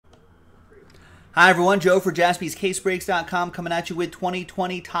Hi everyone, Joe for JaspysCaseBreaks.com coming at you with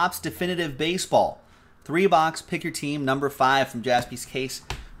 2020 Topps Definitive Baseball. 3-box, pick your team, number 5 from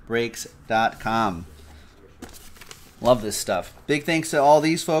JaspysCaseBreaks.com. Love this stuff. Big thanks to all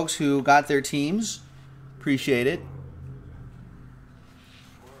these folks who got their teams. Appreciate it.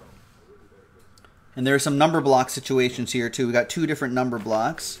 And there are some number block situations here too. We got 2 different number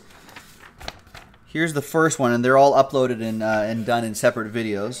blocks. Here's the first one, and they're all uploaded and done in separate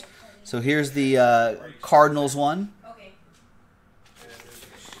videos. So here's the Cardinals one. Okay.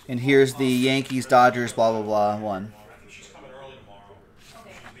 And here's the Yankees, Dodgers, blah, blah, blah one. She's coming early tomorrow. Okay.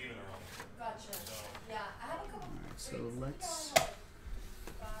 She's leaving early. Gotcha. Yeah, I have a couple. All right, so let's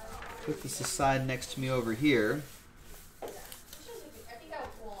put this aside next to me over here.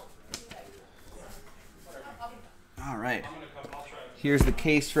 All right. Here's the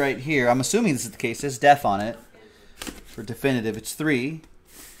case right here. I'm assuming this is the case. There's def on it. For definitive, it's 3.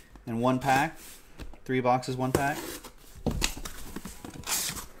 And 1 pack. 3 boxes, 1 pack.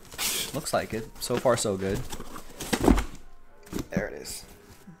 Looks like it. So far, so good. There it is.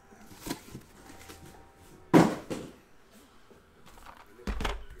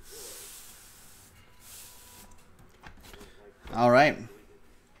 All right.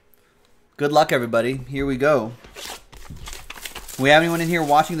 Good luck, everybody. Here we go. We have anyone in here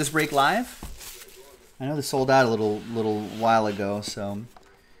watching this break live? I know this sold out a little while ago, so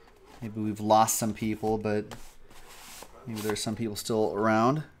maybe we've lost some people, but maybe there's some people still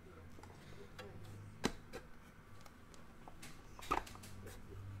around.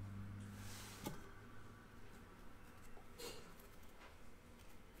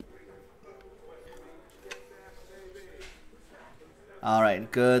 All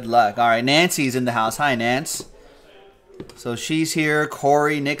right, good luck. All right, Nancy's in the house. Hi, Nance. So she's here.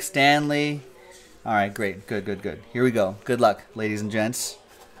 Corey, Nick Stanley. All right, great. Good. Here we go. Good luck, ladies and gents.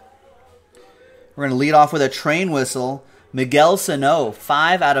 We're going to lead off with a train whistle. Miguel Sano,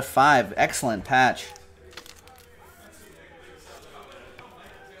 5 out of 5. Excellent patch.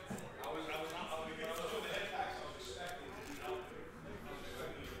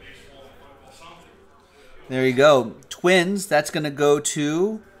 There you go. Twins, that's going to go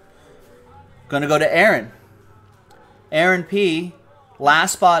to Aaron. Aaron P,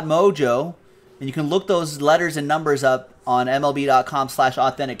 last spot mojo. And you can look those letters and numbers up on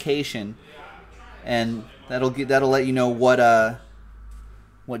MLB.com/authentication, and that'll let you know what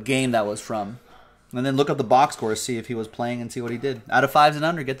game that was from. And then look up the box score, see if he was playing and see what he did. Out of 5s and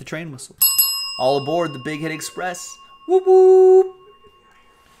under, get the train whistle. All aboard the Big Hit Express. Whoop whoop.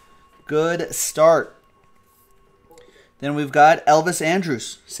 Good start. Then we've got Elvis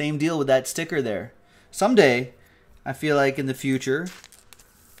Andrus. Same deal with that sticker there. Someday, I feel like in the future,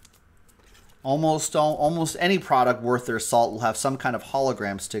 almost any product worth their salt will have some kind of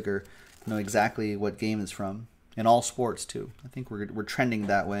hologram sticker. You know exactly what game it's from. In all sports, too. I think we're trending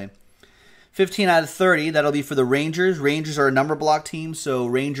that way. 15 out of 30. That'll be for the Rangers. Rangers are a number block team, so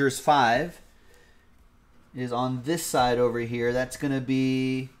Rangers 5 is on this side over here. That's going to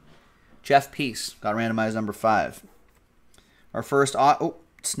be Jeff Peace. Got randomized number 5. Our first...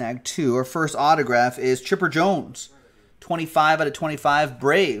 snag 2. Our first autograph is Chipper Jones. 25 out of 25.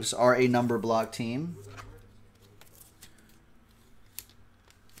 Braves are a number block team.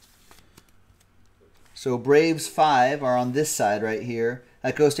 So Braves 5 are on this side right here.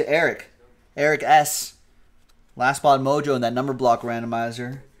 That goes to Eric. Eric S. Last spot mojo in that number block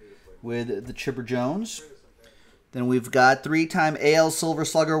randomizer with the Chipper Jones. Then we've got 3-time AL Silver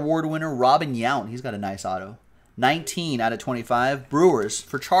Slugger Award winner Robin Yount. He's got a nice auto. 19 out of 25. Brewers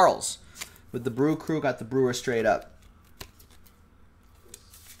for Charles. With the Brew Crew, got the Brewers straight up.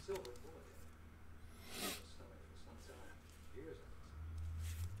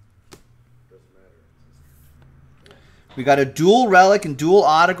 We got a dual relic and dual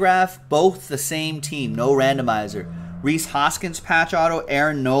autograph, both the same team, no randomizer. Rhys Hoskins patch auto,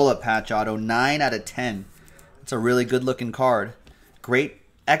 Aaron Nola patch auto, 9 out of 10. That's a really good looking card. Great,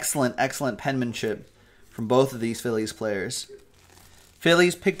 excellent penmanship from both of these Phillies players.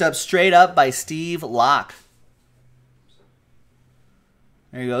 Phillies picked up straight up by Steve Locke.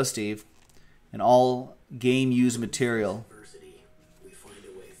 There you go, Steve. And all game used material.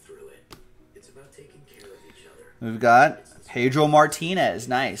 We've got Pedro Martinez.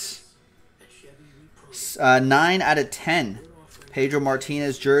 Nice. 9 out of 10. Pedro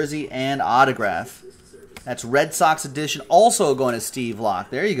Martinez jersey and autograph. That's Red Sox edition. Also going to Steve Locke.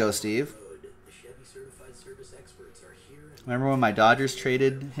 There you go, Steve. Remember when my Dodgers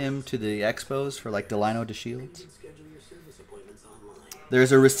traded him to the Expos for like Delino DeShields?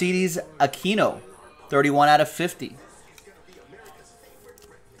 There's a Aristides Aquino. 31 out of 50.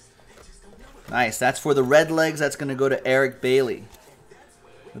 Nice. That's for the Red Legs. That's going to go to Eric Bailey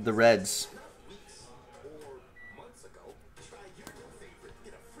with the Reds.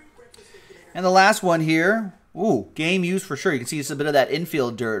 And the last one here. Ooh, game used for sure. You can see it's a bit of that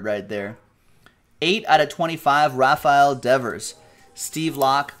infield dirt right there. 8 out of 25, Rafael Devers. Steve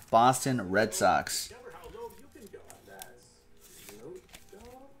Locke, Boston Red Sox.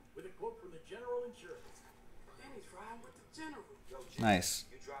 Nice.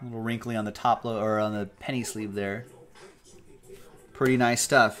 A little wrinkly on the top or on the penny sleeve there. Pretty nice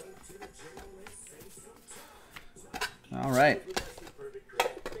stuff. All right.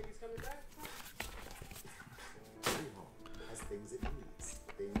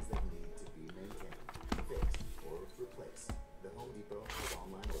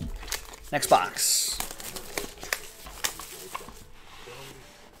 Next box.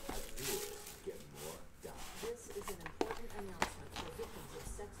 This is an important announcement for victims of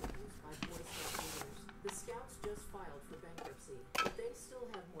sex abuse by Boy Scout leaders. The Scouts just filed for bankruptcy, but they still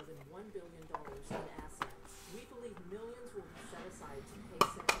have more than $1 billion in assets. We believe millions will be set aside to pay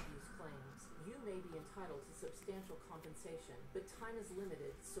sex abuse claims. You may be entitled to substantial compensation, but time is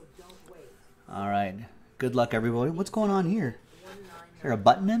limited, so don't wait. All right. Good luck, everybody. What's going on here? Is there a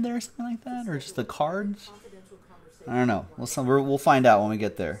button in there or something like that? Or just the cards? I don't know. We'll find out when we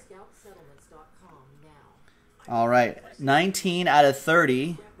get there. All right. 19 out of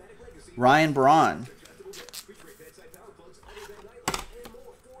 30. Ryan Braun.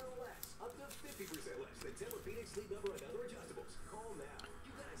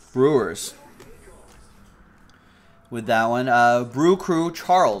 Brewers. With that one. Brew Crew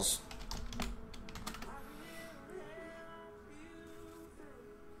Charles.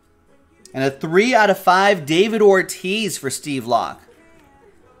 And a 3 out of 5, David Ortiz for Steve Locke.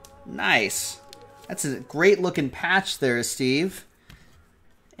 Nice. That's a great looking patch there, Steve.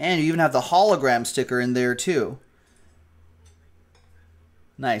 And you even have the hologram sticker in there too.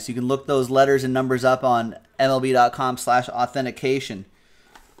 Nice. You can look those letters and numbers up on MLB.com/authentication.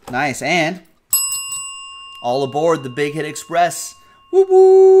 Nice. And all aboard the Big Hit Express. Whoop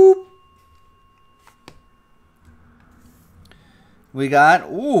whoop. We got,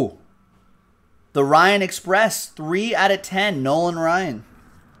 the Ryan Express, 3 out of 10, Nolan Ryan.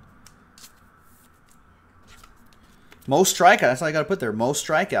 Most strikeouts, that's all I got to put there, most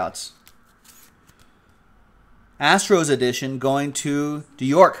strikeouts. Astros edition going to New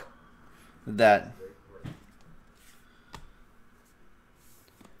York with that.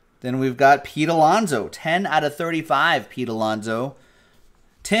 Then we've got Pete Alonso, 10 out of 35, Pete Alonso.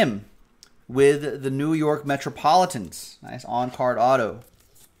 Tim with the New York Metropolitans. Nice on-card auto.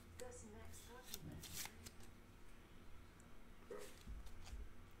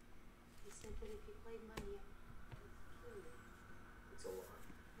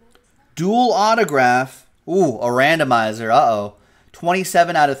 Dual autograph. Ooh, a randomizer. Uh-oh.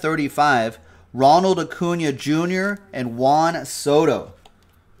 27 out of 35. Ronald Acuna Jr. and Juan Soto.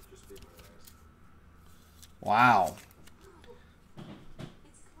 Wow.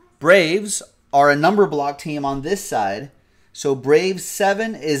 Braves are a number block team on this side. So Braves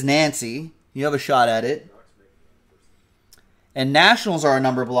 7 is Nancy. You have a shot at it. And Nationals are a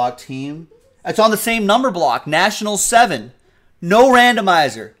number block team. It's on the same number block. Nationals 7. No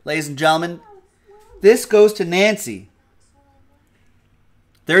randomizer, ladies and gentlemen. This goes to Nancy.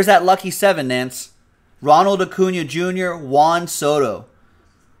 There's that lucky 7, Nance. Ronald Acuna Jr., Juan Soto.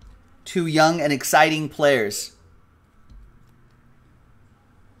 2 young and exciting players.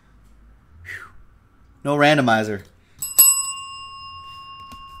 Whew. No randomizer.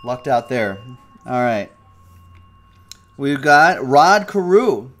 Lucked out there. All right. We've got Rod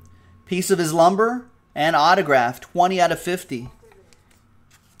Carew. Piece of his lumber. And autograph, 20 out of 50.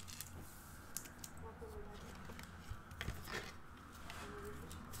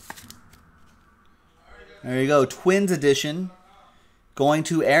 There you go. Twins edition. Going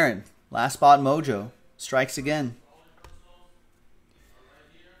to Aaron. Last spot mojo. Strikes again.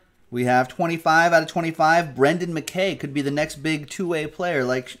 We have 25 out of 25. Brendan McKay could be the next big two-way player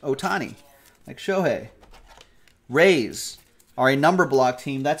like Ohtani. Like Shohei. Rays are a number block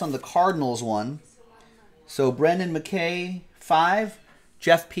team. That's on the Cardinals one. So Brendan McKay, 5.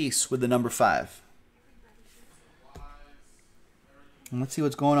 Jeff Peace with the number 5. And let's see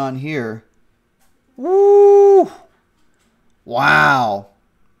what's going on here. Woo! Wow.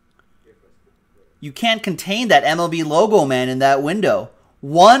 You can't contain that MLB logo, man, in that window.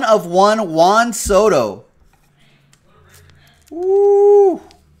 1 of 1, Juan Soto. Woo!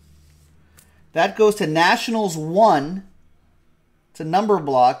 That goes to Nationals 1. It's a number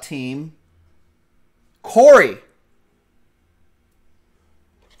block team. Corey.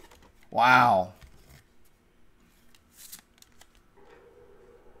 Wow.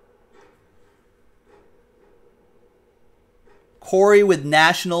 Corey with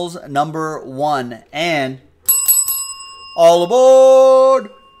Nationals #1. And all aboard!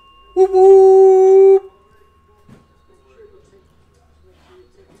 Whoop whoop!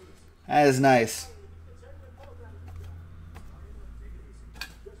 That is nice.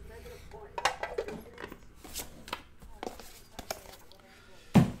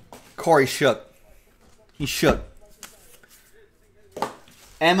 Corey shook. He shook.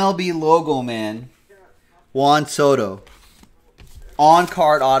 MLB logo man. Juan Soto.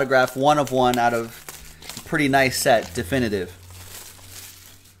 On-card autograph, 1 of 1 out of a pretty nice set. Definitive.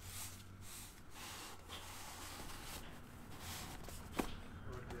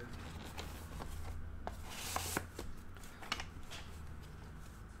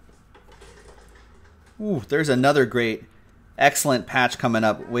 Ooh, there's another great, excellent patch coming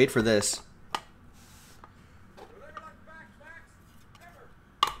up. Wait for this.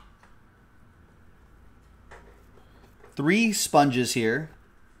 Three sponges here.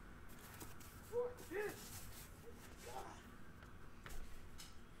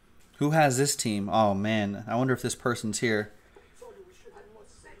 Who has this team? Oh, man. I wonder if this person's here.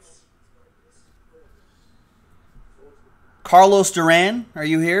 Carlos Duran, are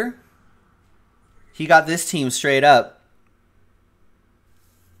you here? He got this team straight up.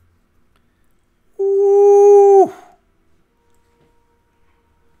 Ooh.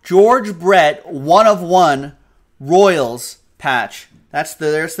 George Brett, 1 of 1 Royals patch.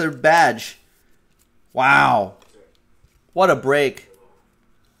 There's their badge. Wow. What a break.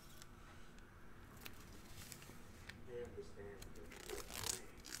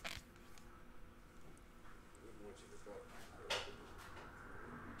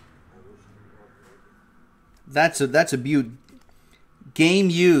 That's a beaut. Game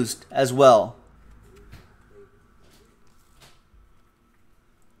used as well.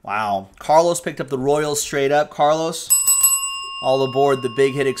 Wow. Carlos picked up the Royals straight up. Carlos, all aboard the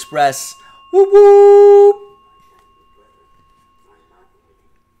Big Hit Express. Whoop whoop.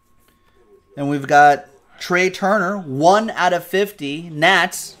 And we've got Trey Turner, 1 out of 50.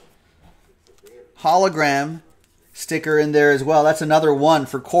 Nats. Hologram sticker in there as well. That's another 1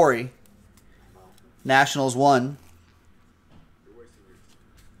 for Corey. Nationals 1.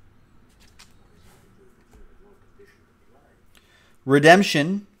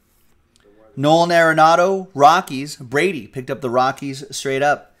 Redemption. Nolan Arenado, Rockies. Brady picked up the Rockies straight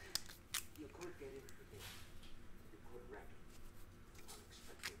up.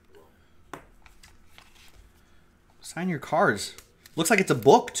 Sign your cards. Looks like it's a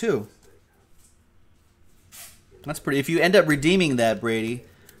book too. That's pretty. If you end up redeeming that, Brady,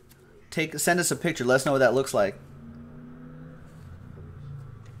 send us a picture. Let us know what that looks like.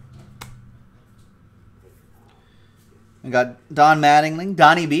 We got Don Mattingly,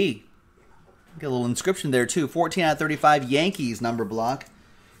 Donnie B. Get a little inscription there too. 14 out of 35 Yankees number block.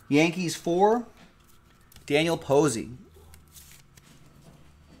 Yankees 4. Daniel Posey.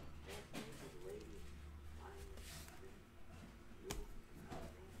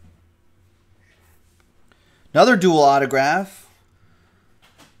 Another dual autograph.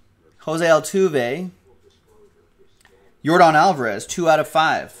 Jose Altuve. Yordan Alvarez, 2 out of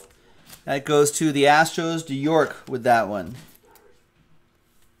 5. That goes to the Astros, New York with that one.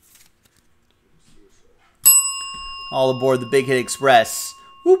 All aboard the Big Hit Express.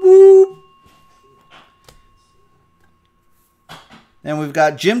 Whoop whoop. Then we've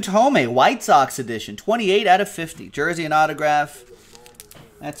got Jim Thome, White Sox edition, 28 out of 50. Jersey and autograph.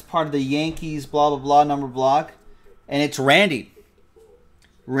 That's part of the Yankees blah, blah, blah number block. And it's Randy.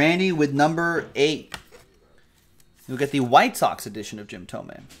 Randy with number 8. You'll get the White Sox edition of Jim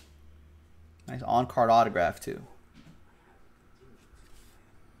Thome. Nice on-card autograph, too.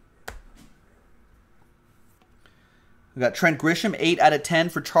 We've got Trent Grisham, 8 out of 10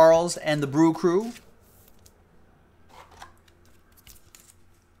 for Charles and the Brew Crew.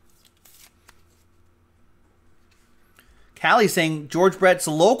 Callie saying George Brett's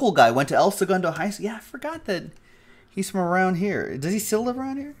a local guy. Went to El Segundo High School. Yeah, I forgot that he's from around here. Does he still live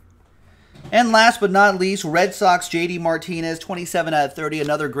around here? And last but not least, Red Sox JD Martinez, 27 out of 30.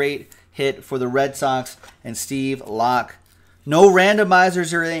 Another great hit for the Red Sox and Steve Locke. No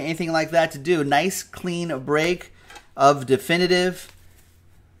randomizers or anything like that to do. Nice, clean break of definitive.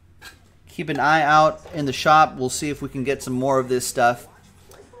 Keep an eye out in the shop. We'll see if we can get some more of this stuff.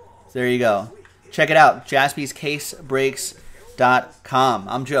 There you go. Check it out, jaspyscasebreaks.com.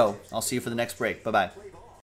 I'm Joe. I'll see you for the next break. Bye-bye.